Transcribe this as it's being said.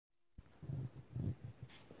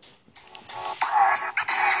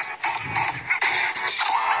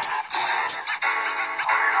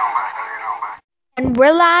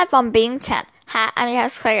We're live on Being 10. Hi, I'm your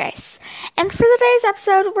host, Claire Rice. And for today's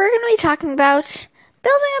episode, we're going to be talking about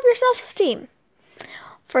building up your self-esteem.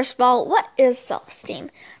 First of all, what is self-esteem?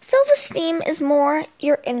 Self-esteem is more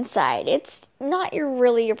your inside. It's not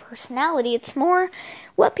your personality. It's more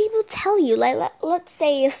what people tell you. Like, let's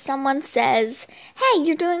say if someone says, hey,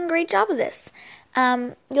 you're doing a great job of this.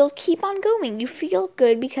 You'll keep on going. You feel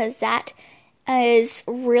good because that is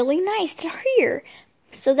really nice to hear.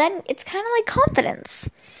 So then it's kind of like confidence.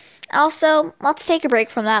 Also, let's take a break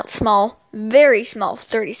from that very small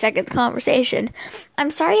 30-second conversation.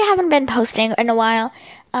 I'm sorry I haven't been posting in a while.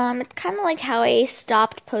 It's kind of like how I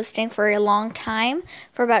stopped posting for a long time,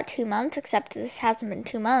 for about 2 months, except this hasn't been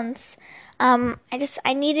 2 months. I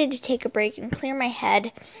needed to take a break and clear my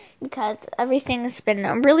head because everything's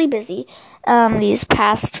been really busy these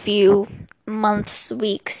past few months,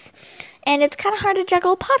 weeks. And it's kind of hard to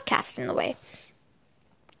juggle a podcast in the way.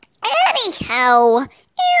 Anyhow,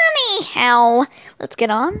 let's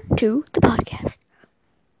get on to the podcast.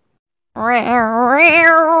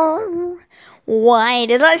 Why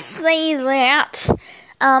did I say that?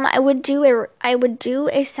 I would do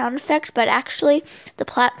a sound effect, but actually, the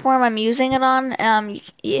platform I'm using it on,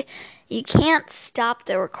 you can't stop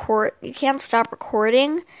you can't stop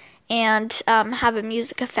recording and have a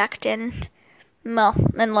music effect in. Well,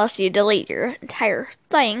 unless you delete your entire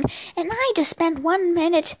thing. And I just spent 1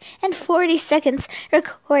 minute and 40 seconds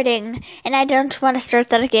recording, and I don't want to start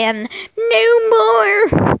that again. No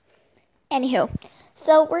more! Anywho,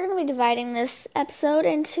 so we're going to be dividing this episode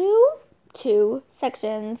into 2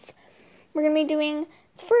 sections. We're going to be doing,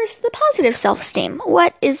 first, the positive self-esteem.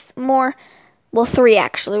 What is more, 3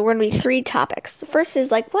 actually. We're going to be 3 topics. The first is,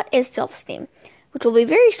 what is self-esteem? Which will be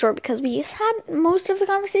very short because we had most of the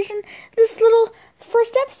conversation this little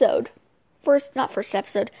first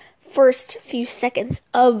few seconds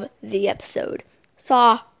of the episode.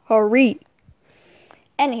 Sorry.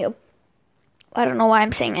 Anywho, I don't know why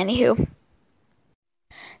I'm saying anywho.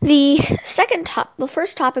 The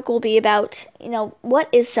first topic will be about, what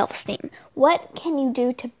is self-esteem? What can you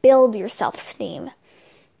do to build your self-esteem?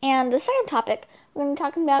 And the second topic, we're going to be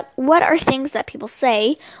talking about what are things that people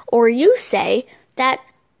say, or you say, that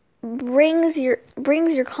brings your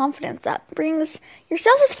confidence up, brings your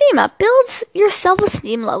self-esteem up, builds your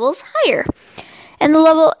self-esteem levels higher. And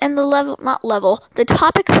the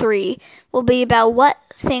topic 3 will be about what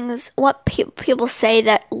people say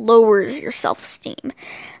that lowers your self-esteem.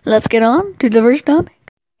 Let's get on to the first topic.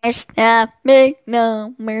 Topic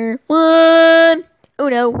number 1.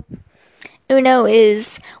 Uno. Uno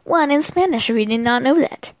is 1 in Spanish, if you did not know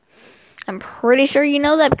that. I'm pretty sure you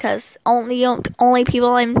know that because only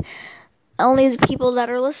people that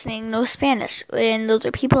are listening know Spanish, and those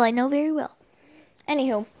are people I know very well.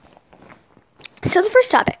 Anywho, so the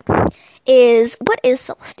first topic is, what is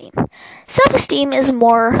self-esteem? Self-esteem is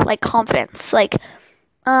more like confidence.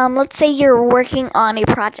 Let's say you're working on a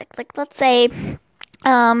project. Let's say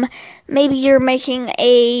maybe you're making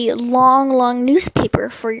a long newspaper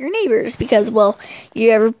for your neighbors because,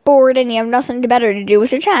 you're bored and you have nothing better to do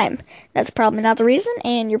with your time. That's probably not the reason,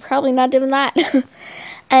 and you're probably not doing that.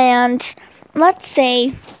 And let's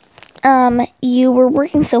say you were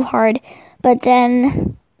working so hard, but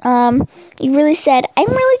then you really said, I'm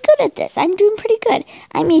really good at this. I'm doing pretty good.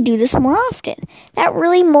 I may do this more often. That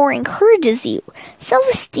really more encourages you.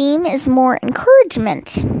 Self-esteem is more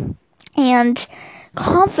encouragement and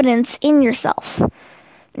confidence in yourself.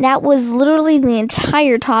 That was literally the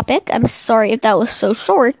entire topic. I'm sorry if that was so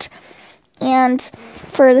short. And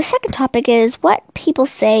for the second topic is what people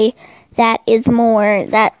say that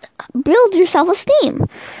builds your self-esteem.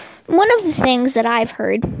 One of the things that I've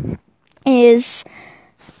heard is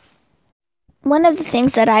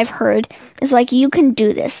you can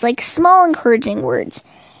do this, small encouraging words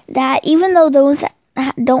that even though those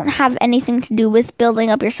don't have anything to do with building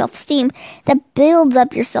up your self-esteem, that builds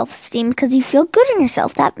up your self-esteem because you feel good in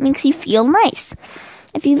yourself. That makes you feel nice.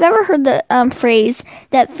 If you've ever heard the phrase,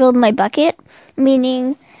 that filled my bucket,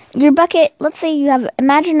 meaning your bucket, let's say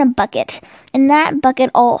imagine a bucket, and that bucket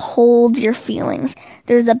all holds your feelings.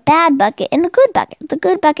 There's a bad bucket and a good bucket. The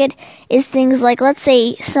good bucket is things let's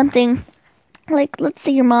say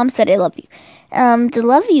your mom said, I love you. The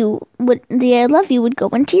I love you would go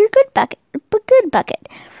into your good bucket.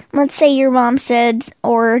 Let's say your mom said,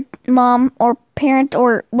 or mom or parent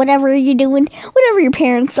or whatever you're doing, whatever your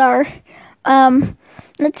parents are.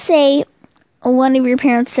 Let's say one of your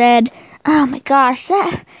parents said, oh my gosh,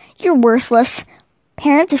 you're worthless.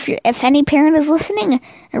 Parents, if any parent is listening,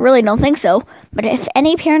 I really don't think so, but if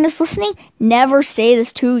any parent is listening, never say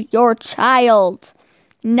this to your child.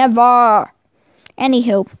 Never.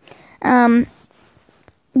 Anywho,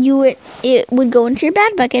 it would go into your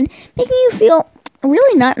bad bucket, making you feel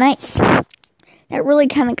really not nice. That really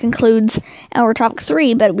kind of concludes our topic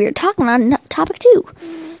 3, but we're talking on topic 2.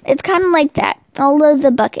 It's kind of like that, all of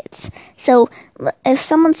the buckets. So if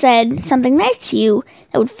someone said something nice to you,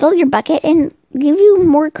 that would fill your bucket and give you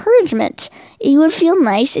more encouragement. You would feel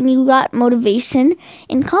nice, and you got motivation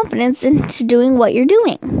and confidence into doing what you're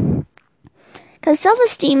doing. Because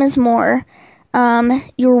self-esteem is more,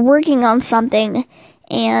 you're working on something,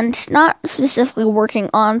 and not specifically working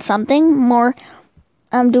on something, more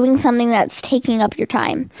doing something that's taking up your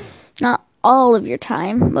time. Not all of your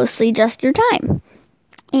time, mostly just your time.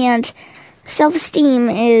 And self-esteem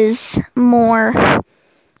is more,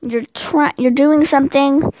 you're doing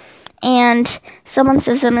something, and someone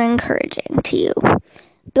says something encouraging to you.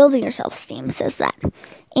 Building your self-esteem says that.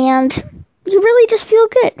 And you really just feel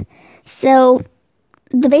good. So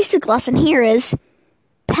the basic lesson here is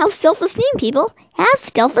have self-esteem, people. Have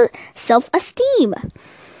self-esteem.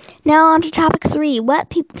 Now on to topic 3.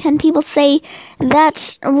 What can people say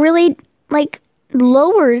that really,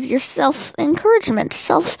 lowers your self-encouragement,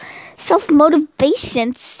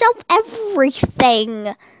 self-motivation,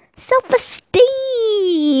 self-everything,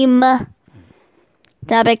 self-esteem?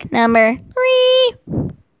 Topic number 3.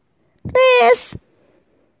 This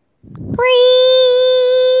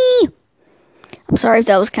 3. I'm sorry if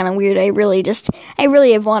that was kind of weird. I really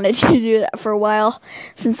have wanted to do that for a while,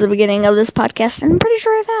 since the beginning of this podcast, and I'm pretty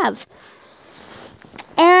sure I have.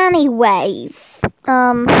 Anyways,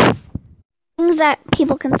 things that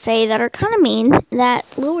people can say that are kind of mean, that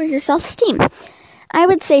lowers your self-esteem. I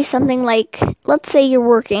would say something like, let's say you're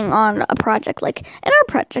working on a project, like in our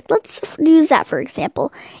project, let's use that for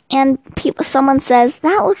example, and someone says,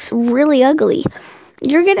 that looks really ugly.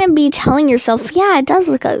 You're going to be telling yourself, yeah, it does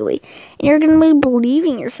look ugly. And you're going to be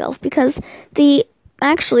believing yourself, because I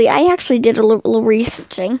actually did a little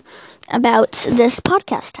researching about this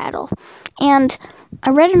podcast title. And I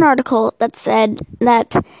read an article that said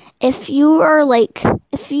that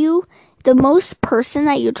the most person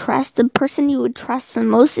that you trust, the person you would trust the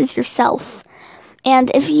most is yourself. And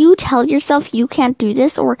if you tell yourself you can't do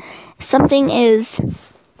this, or something is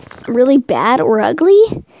really bad or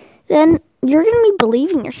ugly, then you're going to be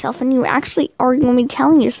believing yourself, and you actually are going to be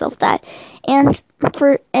telling yourself that. And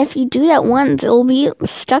if you do that once, it'll be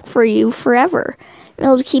stuck for you forever.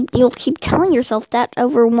 You'll keep telling yourself that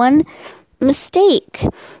over one mistake.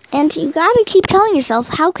 And you got to keep telling yourself,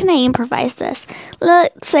 how can I improvise this?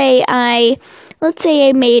 Let's say I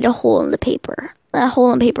made a hole in the paper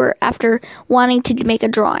after wanting to make a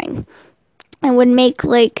drawing. I would make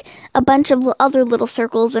a bunch of other little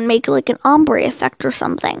circles and make an ombre effect or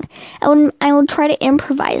something. I would try to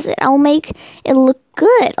improvise it. I'll make it look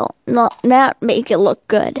good. Not make it look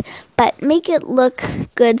good, but make it look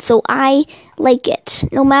good so I like it,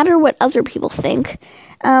 no matter what other people think.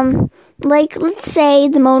 Let's say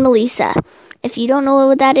the Mona Lisa. If you don't know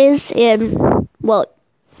what that is,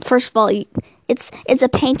 first of all, it's a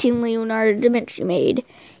painting Leonardo da Vinci made.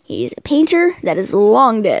 He's a painter that is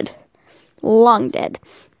long dead.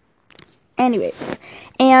 Anyways,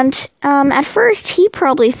 and at first he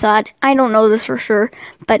probably thought, I don't know this for sure,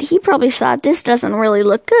 but he probably thought this doesn't really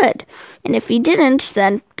look good. And if he didn't,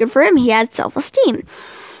 then good for him, he had self-esteem.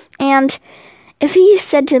 And if he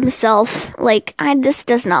said to himself, this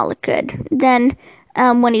does not look good, then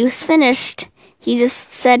when he was finished, he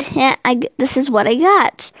just said, this is what I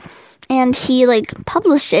got. And he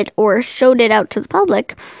published it or showed it out to the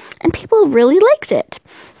public, and people really liked it.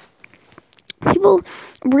 People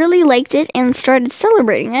really liked it and started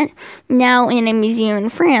celebrating it, now in a museum in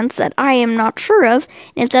France that I am not sure of.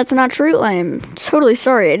 And if that's not true, I am totally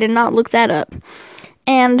sorry. I did not look that up.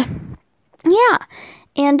 And yeah,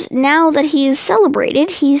 and now that he's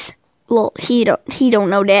celebrated, he don't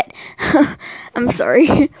know that. I'm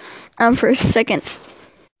sorry. For a second.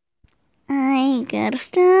 I gotta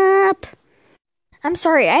stop. I'm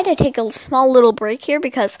sorry, I had to take a small little break here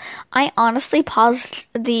because I honestly paused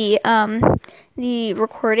the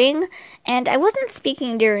recording, and I wasn't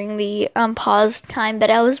speaking during the pause time,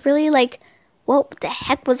 but I was really what the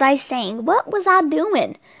heck was I saying? What was I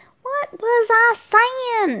doing? What was I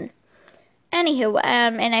saying? Anywho,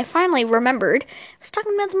 and I finally remembered, I was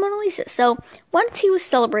talking about the Mona Lisa. So, once he was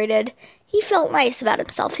celebrated, he felt nice about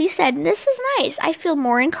himself. He said, this is nice. I feel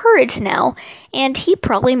more encouraged now. And he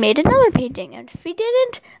probably made another painting. And if he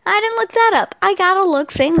didn't, I didn't look that up. I gotta look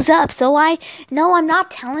things up. So I'm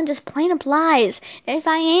not telling just plain up lies. If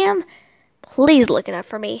I am, please look it up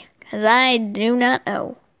for me, because I do not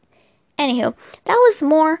know. Anywho, that was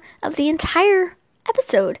more of the entire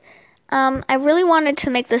episode. I really wanted to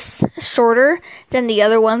make this shorter than the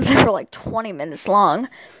other ones that are like 20 minutes long.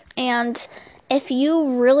 And if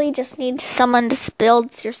you really just need someone to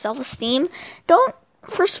build your self-esteem,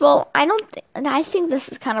 first of all, I think this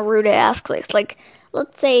is kind of rude to ask this. Like,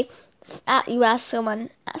 let's say you ask someone,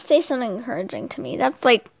 say something encouraging to me. That's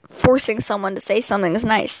like forcing someone to say something is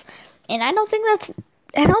nice. And I don't think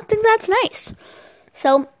that's nice.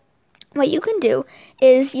 So, what you can do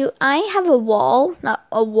is I have a wall, not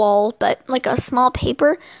a wall, but like a small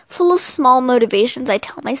paper full of small motivations I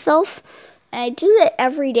tell myself. And I do that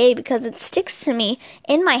every day because it sticks to me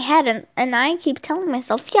in my head, and I keep telling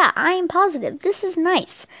myself, yeah, I am positive. This is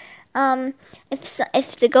nice.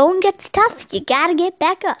 If the going gets tough, you gotta get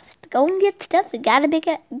back up. If the going gets tough, you gotta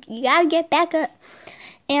get back up.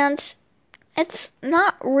 And it's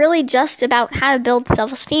not really just about how to build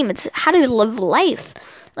self-esteem. It's how to live life.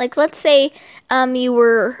 Like, let's say you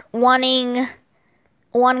were wanting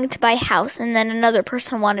to buy a house, and then another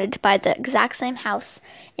person wanted to buy the exact same house,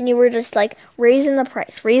 and you were just like raising the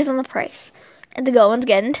price. And the going is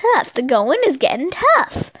getting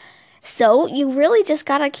tough. So you really just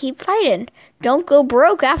gotta keep fighting. Don't go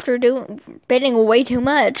broke after bidding way too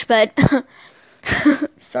much. But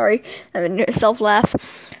sorry, that made yourself laugh.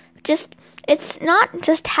 It's not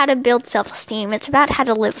just how to build self-esteem. It's about how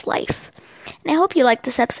to live life. And I hope you liked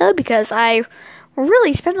this episode because I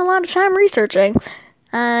really spent a lot of time researching.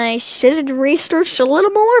 I should have researched a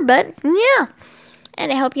little more, but yeah.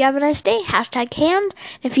 And I hope you have a nice day. #canned.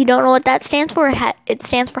 If you don't know what that stands for, it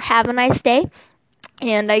stands for have a nice day.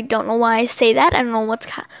 And I don't know why I say that. I don't know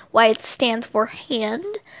why it stands for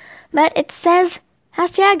hand. But it says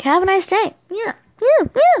 #have a nice day. Yeah.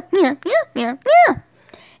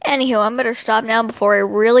 Anywho, I'm better stop now before I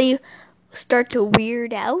really start to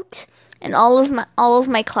weird out. And all of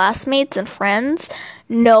my classmates and friends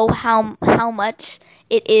know how much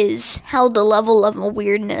it is, how the level of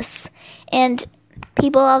weirdness. And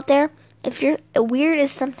people out there, weird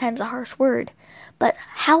is sometimes a harsh word, but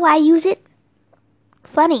how I use it,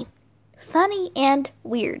 funny and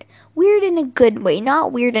weird in a good way,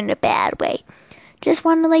 not weird in a bad way. Just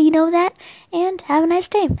wanted to let you know that, and have a nice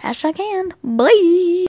day. #canned. Bye.